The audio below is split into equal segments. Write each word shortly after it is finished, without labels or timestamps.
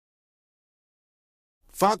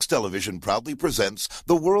Fox Television proudly presents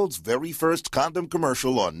the world's very first condom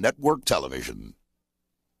commercial on network television.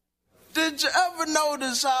 Did you ever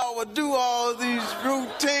notice how I do all these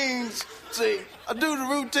routines? See, I do the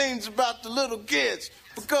routines about the little kids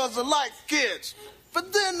because I like kids.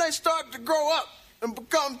 But then they start to grow up and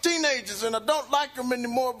become teenagers, and I don't like them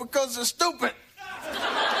anymore because they're stupid.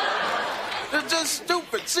 They're just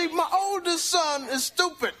stupid. See, my oldest son is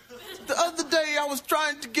stupid. The other day I was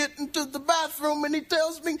trying to get into the bathroom and he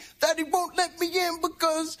tells me that he won't let me in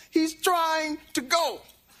because he's trying to go.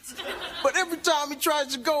 But every time he tries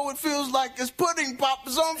to go, it feels like his pudding pop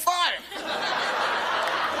is on fire.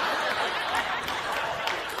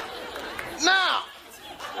 Now,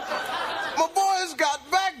 my boy's got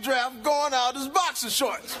backdraft going out his boxer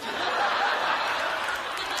shorts.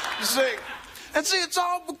 You see? And see, it's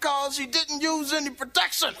all because he didn't use any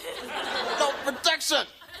protection. No protection.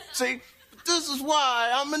 See, this is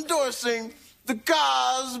why I'm endorsing the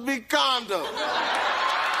Cosby condom.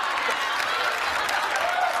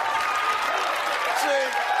 See,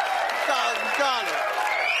 Cosby condom.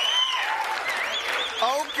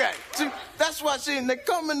 Okay, see, that's why, see, they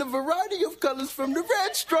come in a variety of colors from the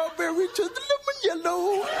red strawberry to the lemon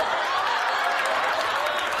yellow.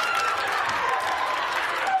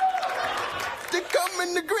 They come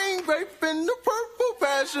in the green grape and the purple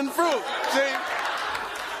passion fruit, see?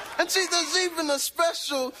 And see, there's even a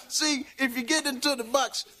special, see, if you get into the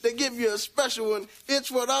box, they give you a special one.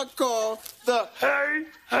 It's what I call the hey,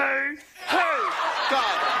 hey, hey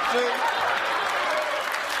condom, see?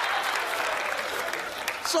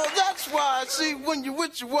 So that's why, see, when you're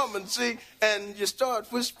with your woman, see, and you start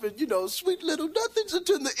whispering, you know, sweet little nothings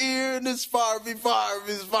into the ear, and it's farvy,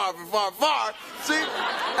 see?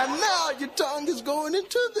 And now your tongue is going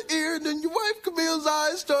into the ear, and then your wife Camille's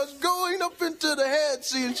eyes starts going up into the head,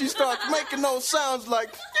 see, and she starts making those sounds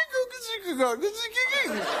like,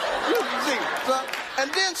 and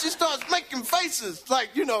then she starts making faces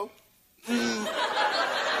like, you know, and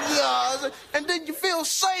then you feel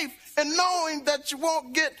safe and knowing that you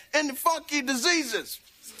won't get any funky diseases.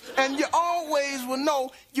 And you always will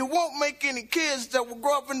know you won't make any kids that will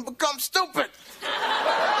grow up and become stupid.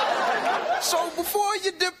 So before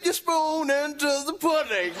you dip your spoon into the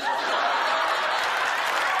pudding,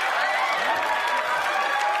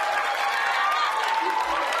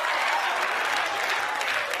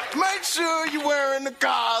 make sure you're wearing the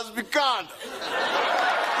Cosby condom.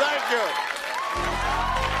 Thank you.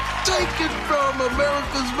 Take it from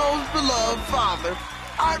America's most beloved father.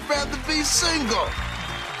 I'd rather be single.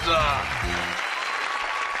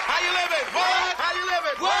 How you living? What? How you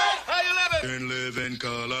living? What? How you living? And live in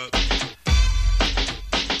color.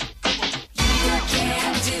 You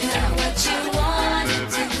can do what you want to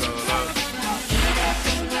do.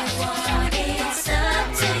 Anything you want, it's up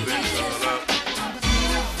to you.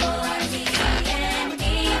 You for me and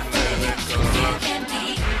me for you. You can be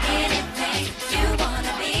anything you want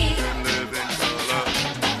to be.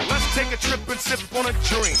 Let's take a trip and sip on a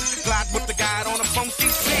drink. Glide with the guide on a funky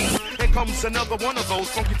scene. Here comes another one of those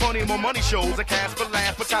funky, funny, more money shows. A cast for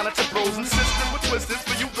laugh, for talented bros and sisters with twisters.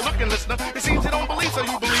 For you, the looking listener, it seems you don't believe, so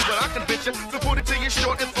you believe what I can bitch you. So put it to you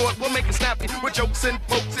short and thought, we'll make it snappy. With jokes and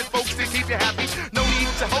folks to keep you happy. No need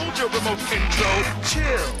to hold your remote control.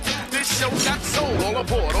 Chill. This show's got soul. All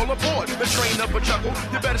aboard, all aboard. The train up a chuckle.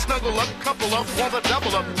 You better snuggle up, couple up, or the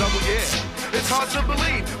double up, double, yeah. It's hard to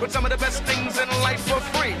believe, but some of the best things in life are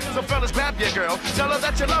free. So fellas, grab your girl, tell her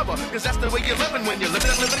that you love her, cause that's the way you're living when you're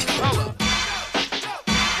living in color.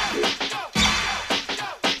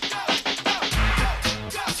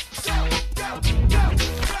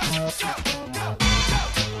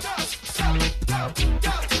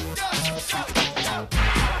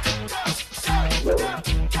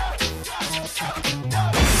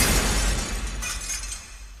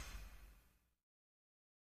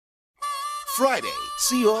 Friday,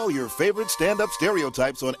 see all your favorite stand-up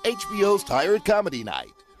stereotypes on HBO's Tired Comedy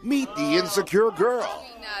Night. Meet the insecure girl.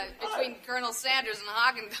 Between Colonel Sanders and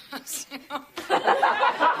Haagen-Dazs, you know?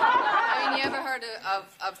 I mean, you ever heard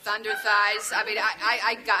of thunder thighs? I mean,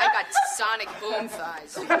 I got sonic boom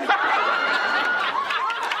thighs.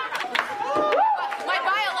 My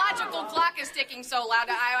biological clock is ticking so loud.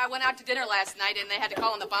 I went out to dinner last night and they had to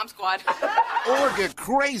call in the bomb squad. Or get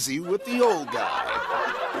crazy with the old guy.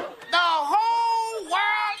 the whole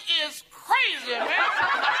world is crazy, man.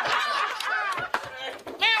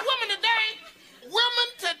 Man, women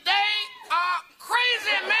today are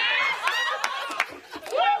crazy, man.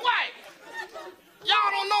 My wife.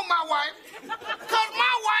 Y'all don't know my wife, because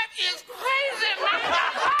my wife is crazy, man.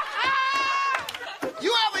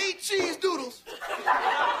 You ever eat cheese doodles?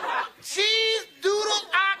 Cheese doodles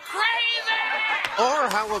are crazy. Or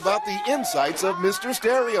how about the insights of Mr.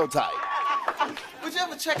 Stereotype? Would you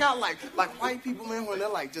ever check out like white people, man, when they're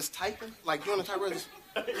like just typing, like doing the typewriter?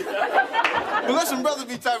 But listen, brothers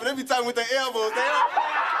be typing. They be typing with their elbows.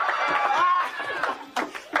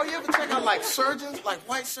 Oh, you ever check out like surgeons, like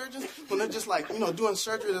white surgeons, when they're just like, you know, doing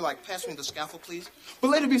surgery, they're like, pass me the scalpel, please. But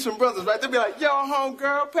later be some brothers, right? They'll be like, yo, home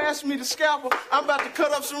girl, pass me the scalpel. I'm about to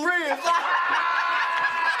cut up some ribs.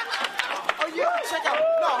 Oh, you ever check out?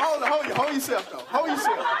 No, hold yourself though. Hold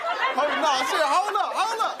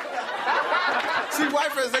up. See,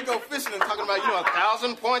 white friends, they go fishing and talking about,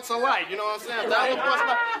 1,000 points of light. You know what I'm saying? 1,000 points of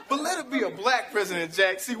light. But let it be a black president,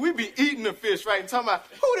 Jack. See, we be eating the fish, right? And talking about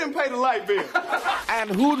who didn't pay the light bill. And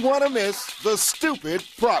who'd want to miss the stupid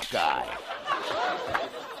prop guy?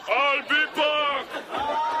 I'll be back.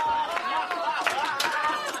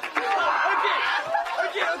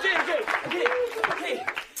 Okay.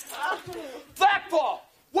 Black ball,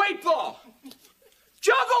 white ball,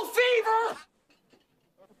 juggle fever.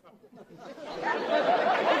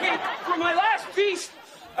 Okay, for my last piece,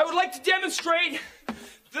 I would like to demonstrate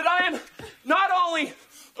that I am not only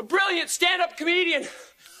a brilliant stand-up comedian,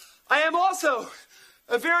 I am also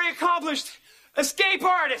a very accomplished escape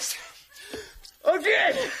artist.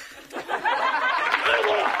 Okay.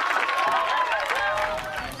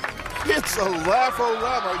 It's a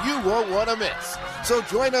laugh-o-rama you won't want to miss. So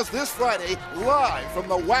join us this Friday live from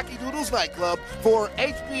the Wacky Doodles nightclub for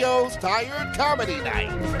HBO's Tired Comedy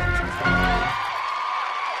Night.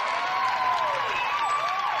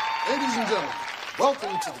 Ladies and gentlemen,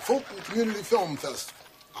 welcome to the Fulton Community Film Festival.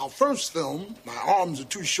 Our first film, My Arms Are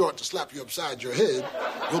Too Short to Slap You Upside Your Head,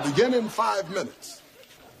 will begin in 5 minutes.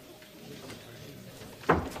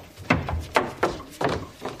 This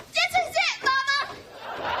is it, Mama!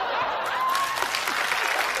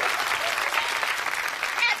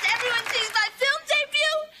 After everyone sees my film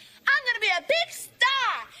debut, I'm gonna be a big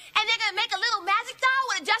star. And they're gonna make a little magic doll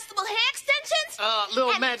with adjustable hair extensions.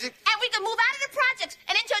 Little magic. And we can move out of the projects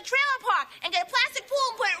and into a trailer park and get a plastic pool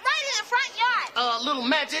and put it right in the front yard. Little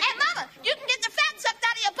magic. And Mama, you can get the fat sucked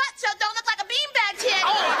out of your butt so it don't look like a beanbag chin.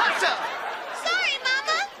 Oh, hush up. Sorry,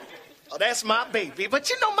 Mama. Oh, that's my baby. But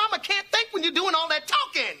you know, Mama can't think when you're doing all that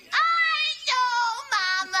talking. I know,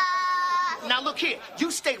 Mama. Now, look here.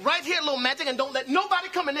 You stay right here, little magic, and don't let nobody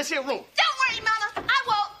come in this here room. Don't worry, Mama. I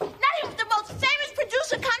won't. Not even the most famous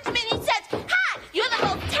producer comes to me and he says, "Hi, you're the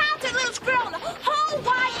most talented little squirrel in the whole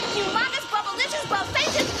wide, humongous, bubblicious,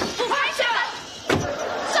 buffatious,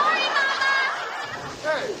 Sorry, Mama.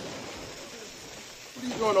 Hey, what are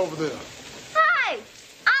you doing over there? Hi,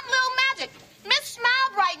 I'm Lil Magic. Miss Smile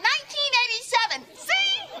Bright, 1987.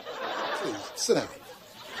 See? Please, sit down.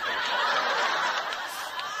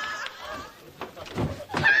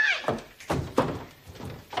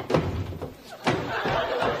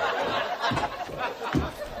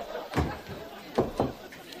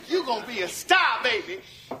 You gonna be a star, baby.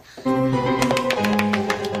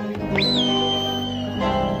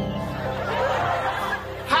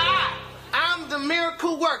 Hi, I'm the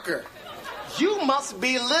miracle worker. You must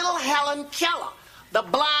be little Helen Keller, the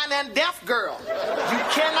blind and deaf girl. You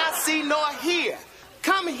cannot see nor hear.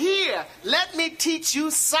 Come here, let me teach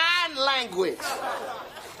you sign language.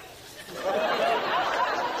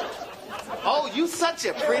 Oh, you such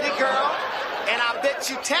a pretty girl, and I bet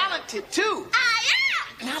you talented too. I am.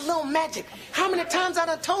 Now, little magic, how many times I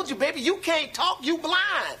done told you, baby, you can't talk, you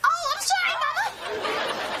blind. Oh, I'm sorry, Mama.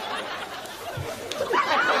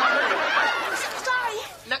 Sorry.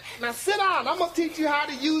 Now sit down. I'm gonna teach you how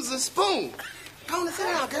to use a spoon. Go on and sit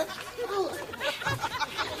down, girl. Go on.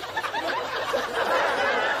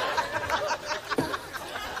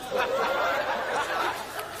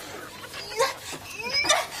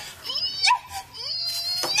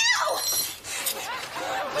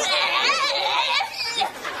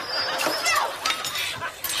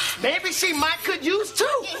 Maybe she might could use two.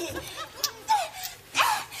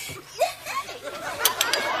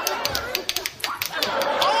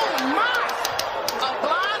 Oh my! A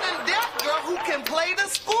blind and deaf girl who can play the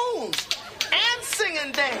spoons and sing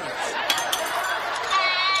and dance. And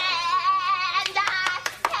I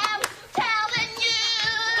am telling you.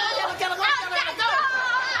 Go.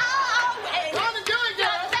 Go on and do it,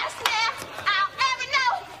 girl. The best man I'll ever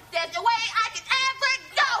know. There's no way I can ever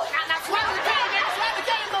go. Now swallow the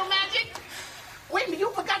cane, little magic. Wait a minute,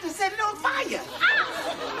 you forgot to set it on fire.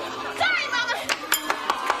 Sorry, Mama.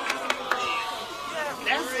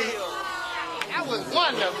 That's it. That was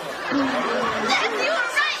wonderful. Yes, you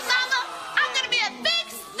were right, Mama. I'm gonna be a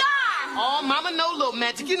big star. Oh, Mama, no, little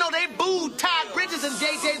magic. You know they booed Todd Bridges and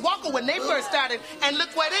J.J. Walker when they first started, and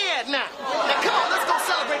look where they at now. Now, come on, let's go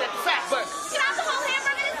celebrate at the Fat Burger. Can I have the whole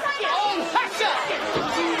hamburger this time? Oh, hush up.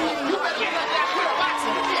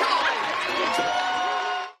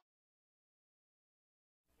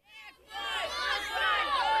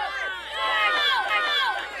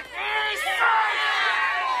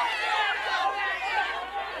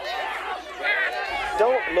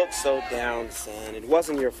 Don't look so down, son. It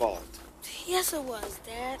wasn't your fault. Yes, it was,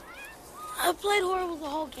 Dad. I played horrible the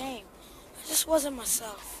whole game. I just wasn't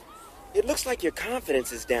myself. It looks like your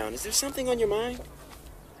confidence is down. Is there something on your mind?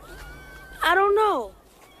 I don't know.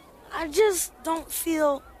 I just don't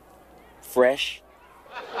feel... Fresh?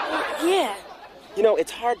 Yeah. You know,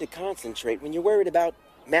 it's hard to concentrate when you're worried about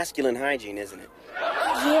masculine hygiene, isn't it?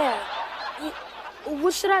 Yeah.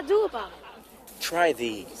 What should I do about it? Try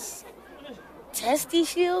these. Testy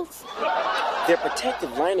shields? They're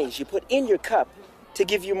protective linings you put in your cup to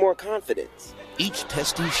give you more confidence. Each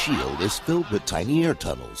testy shield is filled with tiny air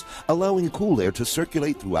tunnels, allowing cool air to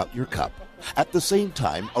circulate throughout your cup. At the same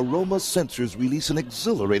time, aroma sensors release an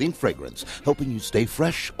exhilarating fragrance, helping you stay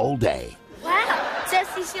fresh all day. Wow,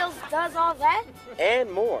 Testy Shields does all that? And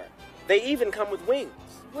more. They even come with wings.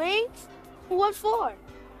 Wings? What for?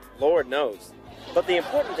 Lord knows. But the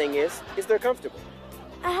important thing is they're comfortable.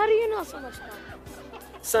 How do you know so much about them?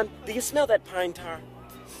 Son, do you smell that pine tar?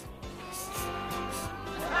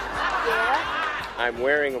 Yeah? I'm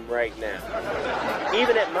wearing them right now.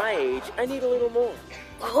 Even at my age, I need a little more.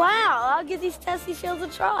 Wow, I'll give these Testy Shields a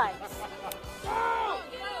try. Son,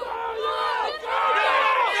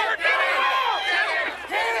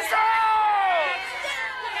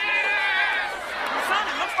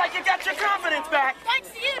 it looks like you got your confidence back.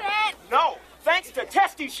 Thanks to you, Dad. No, thanks to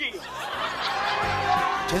Testy Shield.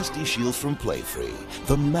 Testy Shields from Playfree,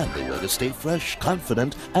 the manly way to stay fresh,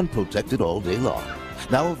 confident, and protected all day long.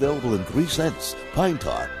 Now available in 3 scents: pine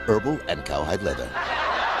tar, herbal, and cowhide leather.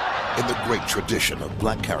 In the great tradition of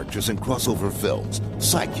black characters in crossover films,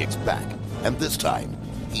 Sidekick's back, and this time,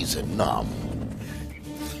 he's in Nam.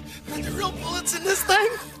 Are there real bullets in this thing?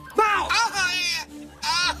 Now!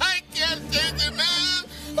 I can't take it, man.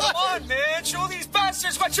 Come on, man. Show these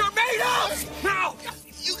bastards what you're made of. Now!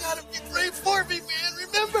 You gotta be brave for me, man.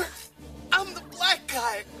 Remember, I'm the black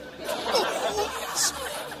guy.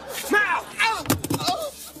 Now!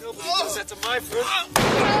 That's a my foot.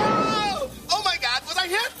 Oh my God, was I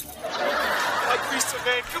hit? My greaser,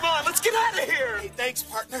 man. Come on, let's get out of here. Hey, thanks,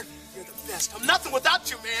 partner. You're the best. I'm nothing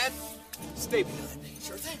without you, man. Stay behind.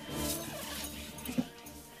 Sure thing.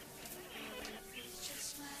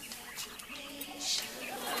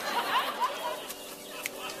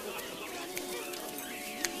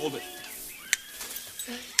 Hold it.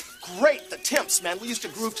 Great, the Temps, man. We used to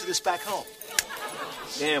groove to this back home.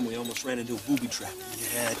 Damn, we almost ran into a booby trap.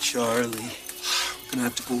 Yeah, Charlie. We're gonna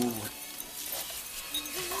have to go over it.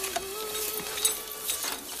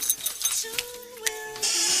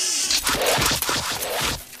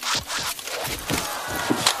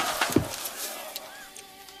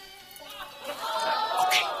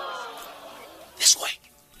 Okay. This way.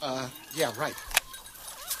 Yeah, right.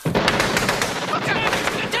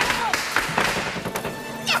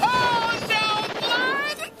 Oh, no,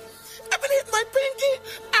 blood! I've been hitting my pinky.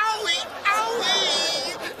 Owie,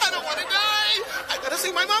 owie. I don't want to die. I gotta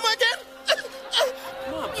see my mama again.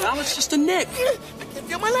 Come on, pal, it's just a nick. I can't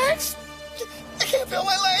feel my legs. I can't feel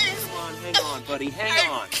my legs. Come on, hang on, buddy, hang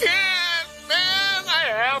on. I can't, man. I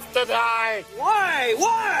have to die. Why?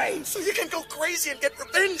 Why? So you can go crazy and get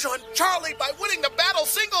revenge on Charlie by winning the battle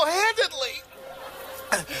single-handedly.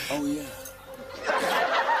 Oh, yeah.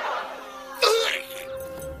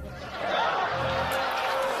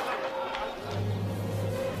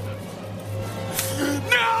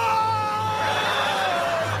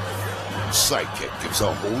 Sidekick gives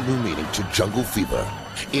a whole new meaning to jungle fever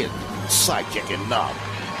in Sidekick and Nam,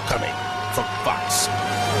 coming from Fox.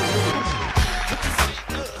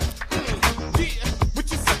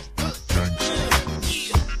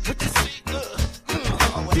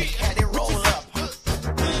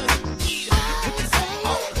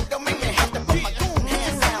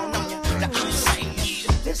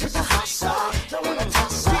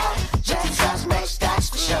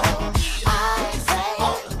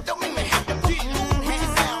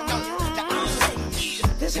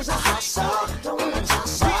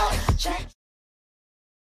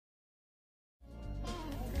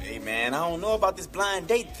 Hey, man, I don't know about this blind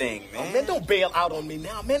date thing, man. Oh, man, don't bail out on me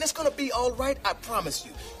now. Man, it's gonna be all right. I promise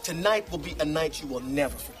you. Tonight will be a night you will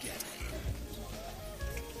never forget.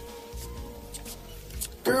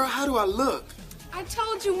 Girl, how do I look? I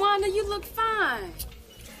told you, Wanda, you look fine.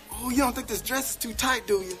 Oh, you don't think this dress is too tight,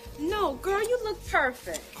 do you? No, girl, you look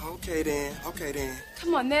perfect. Okay, then. Okay, then.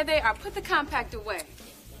 Come on, there they are. Put the compact away.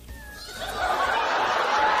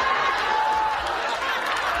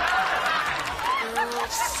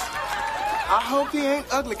 I hope he ain't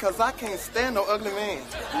ugly, because I can't stand no ugly man.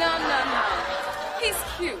 No. He's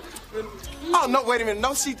cute. Oh, no, wait a minute.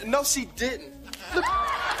 No, she didn't. Look,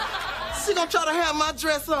 she gonna try to have my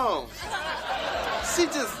dress on. She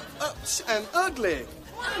just and ugly.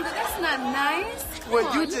 Wanda, that's not nice. Come Well,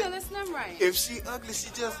 on, you you just- know that's not right. If she ugly, she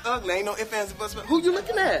just ugly. Ain't no ifs, ands, and buts. Who you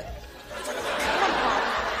looking at?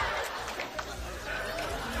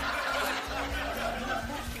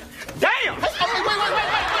 Damn! Wait.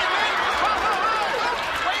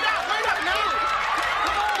 Wait up now.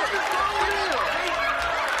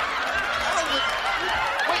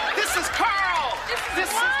 Wait, this is Carl! This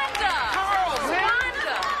is Wanda. Carl, man.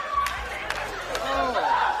 Wanda.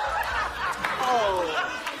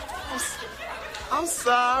 I'm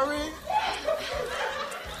sorry.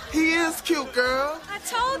 He is cute, girl. I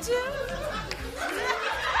told you.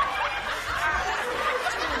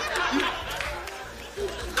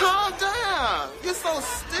 Calm down. You're so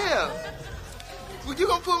stiff. Well, you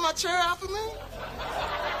gonna pull my chair out for me?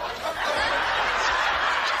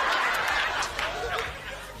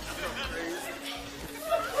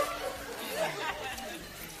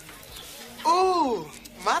 Ooh,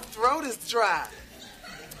 my throat is dry.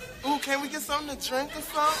 Ooh, can we get something to drink or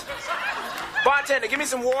something? Bartender, give me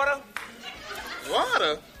some water.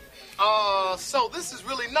 Water? So this is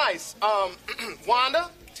really nice. Wanda,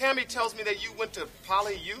 Tammy tells me that you went to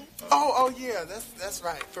Poly U? Oh yeah, that's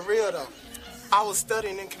right. For real though. I was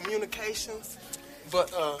studying in communications,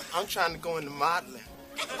 but I'm trying to go into modeling.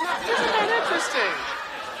 Isn't that interesting?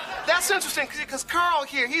 That's interesting because Carl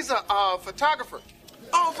here, he's a photographer.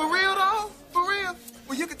 Oh, for real though? For real?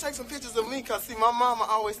 Well, you can take some pictures of me, cause see, my mama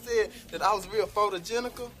always said that I was real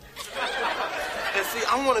photogenical. And see,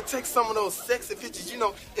 I want to take some of those sexy pictures, you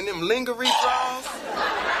know, in them lingerie drawers.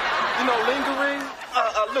 You know, lingerie.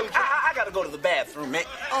 Look, I gotta go to the bathroom, man.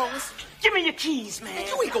 Oh, Give me your keys, man.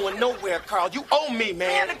 You ain't going nowhere, Carl. You owe me,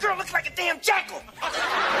 man. Man, the girl looks like a damn jackal.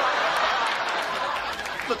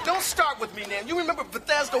 Look, don't start with me, man. You remember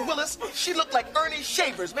Bethesda Willis? She looked like Ernie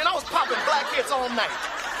Shavers, man. I was popping blackheads all night.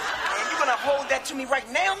 Man, you gonna hold that to me right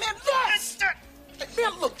now, man? Yes! Hey,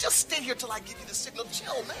 man, look, just stay here till I give you the signal.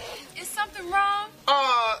 Chill, man. Is something wrong?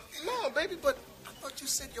 No, baby, but I thought you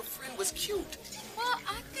said your friend was cute. Well,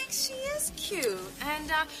 I think she is cute.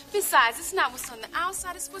 And besides, it's not what's on the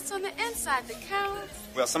outside, it's what's on the inside that counts.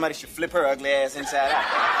 Well, somebody should flip her ugly ass inside out.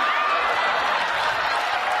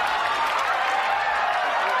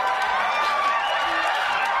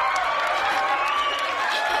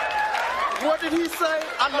 what did he say?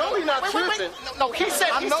 I know he's not tripping. No, he said...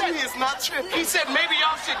 I know he is not tripping. He said maybe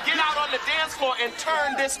y'all should get out on the dance floor and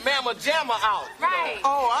turn this mamma jamma out. Right.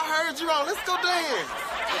 Oh, I heard you on. Let's go dance.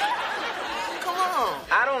 Come on.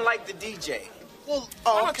 I don't like the DJ. Well,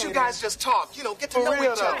 why don't you guys just talk? You know, get to For know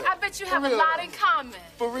real, each though. other. I bet you have For a real. lot in common.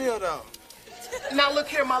 For real though. Now look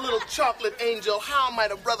here, my little chocolate angel. How might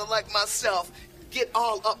a brother like myself get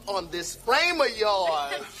all up on this frame of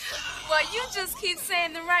yours? Well, you just keep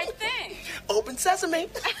saying the right thing. Open sesame.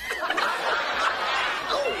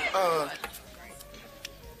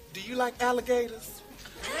 Do you like alligators?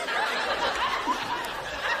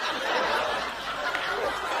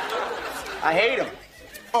 I hate him.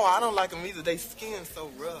 Oh, I don't like them either. They skin so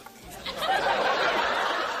rough.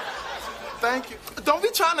 Thank you. Don't be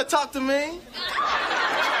trying to talk to me.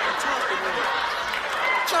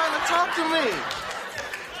 Trying to talk to me.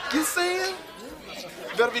 You see it?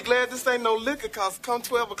 Better be glad this ain't no liquor, cause come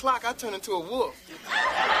 12 o'clock, I turn into a wolf.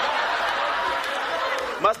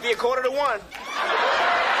 Must be 1:45.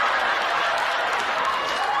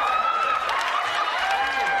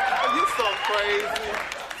 You so crazy.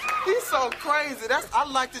 He's so crazy. I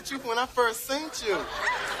liked it you when I first seen you.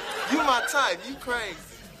 You my type. You crazy.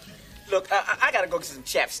 Look, I gotta go get some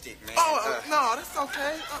chapstick, man. Oh, no, that's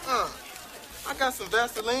okay. I got some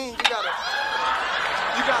Vaseline. You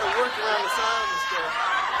gotta work around the sides and stuff.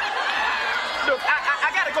 Look,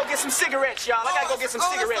 I gotta go get some cigarettes, y'all. I gotta go get some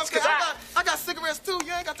cigarettes, that's cause okay. I got cigarettes too.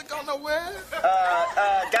 You ain't got to go nowhere.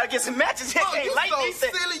 gotta get some matches. Oh, Hey, you light so these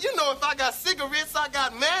things. silly. You know if I got cigarettes, I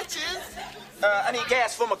got matches. I need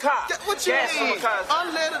gas for my car. What you gas need? for my car.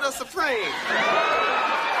 Unleaded or Supreme?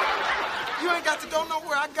 You ain't got to go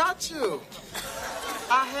nowhere. I got you.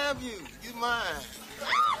 I have you. You mine.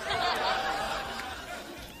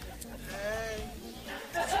 Hey.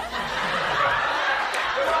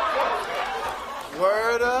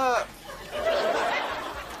 Word up.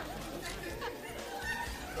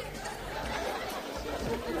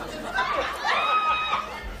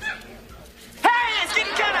 Hey, it's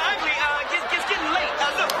getting kind of ugly. It's getting late.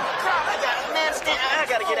 Look, Carl, I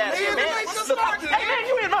gotta get out of here, Man, man. it ain't just Look, started. hey, man,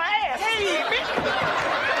 you in my ass. Hey,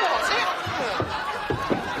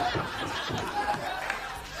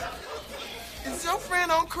 man. Is your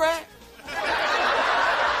friend on crack?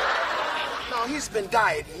 No, he's been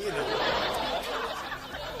dieting, you know.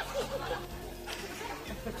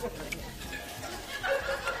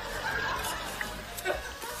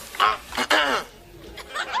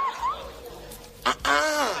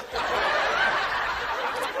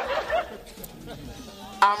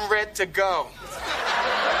 to go.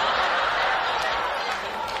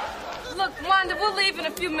 Look, Wanda, we'll leave in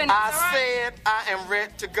a few minutes. I said I am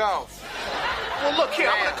ready to go. Well, look here,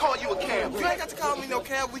 I'm gonna call you a cab. You ain't got to call me no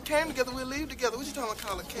cab. We came together, we'll leave together. What you talking about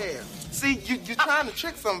call a cab? See, you're trying to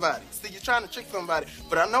trick somebody.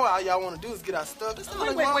 But I know all y'all want to do is get our stuff. That's all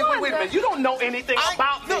Wait they want. a minute. You don't know anything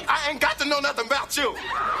about me. Look, I ain't got to know nothing about you. Okay? I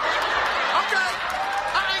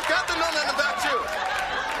ain't got to know nothing about you.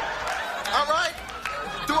 All right?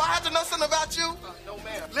 Do I have to know something about you? No,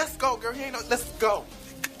 ma'am. Let's go, girl. Let's go.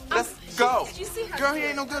 Let's go. Did you see her? Girl, he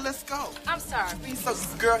ain't no good. Let's go. I'm sorry.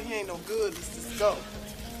 Girl, he ain't no good. Let's just go.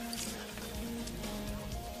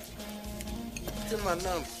 Give my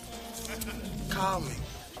number. Call me.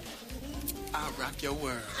 I'll rock your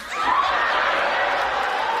world.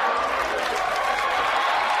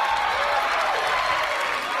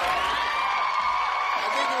 I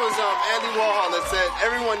think it was Andy Warhol that said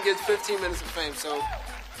everyone gets 15 minutes of fame, so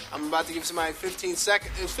I'm about to give somebody 15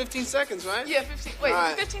 seconds. It was 15 seconds, right? Yeah, 15. Wait, All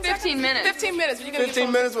right. 15 seconds? 15 minutes. 15 minutes. You're gonna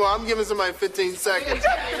 15 minutes? Well, I'm giving somebody 15 seconds.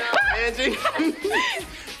 Angie,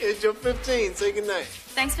 it's your 15. Say goodnight.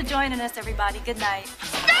 Thanks for joining us, everybody. Good night.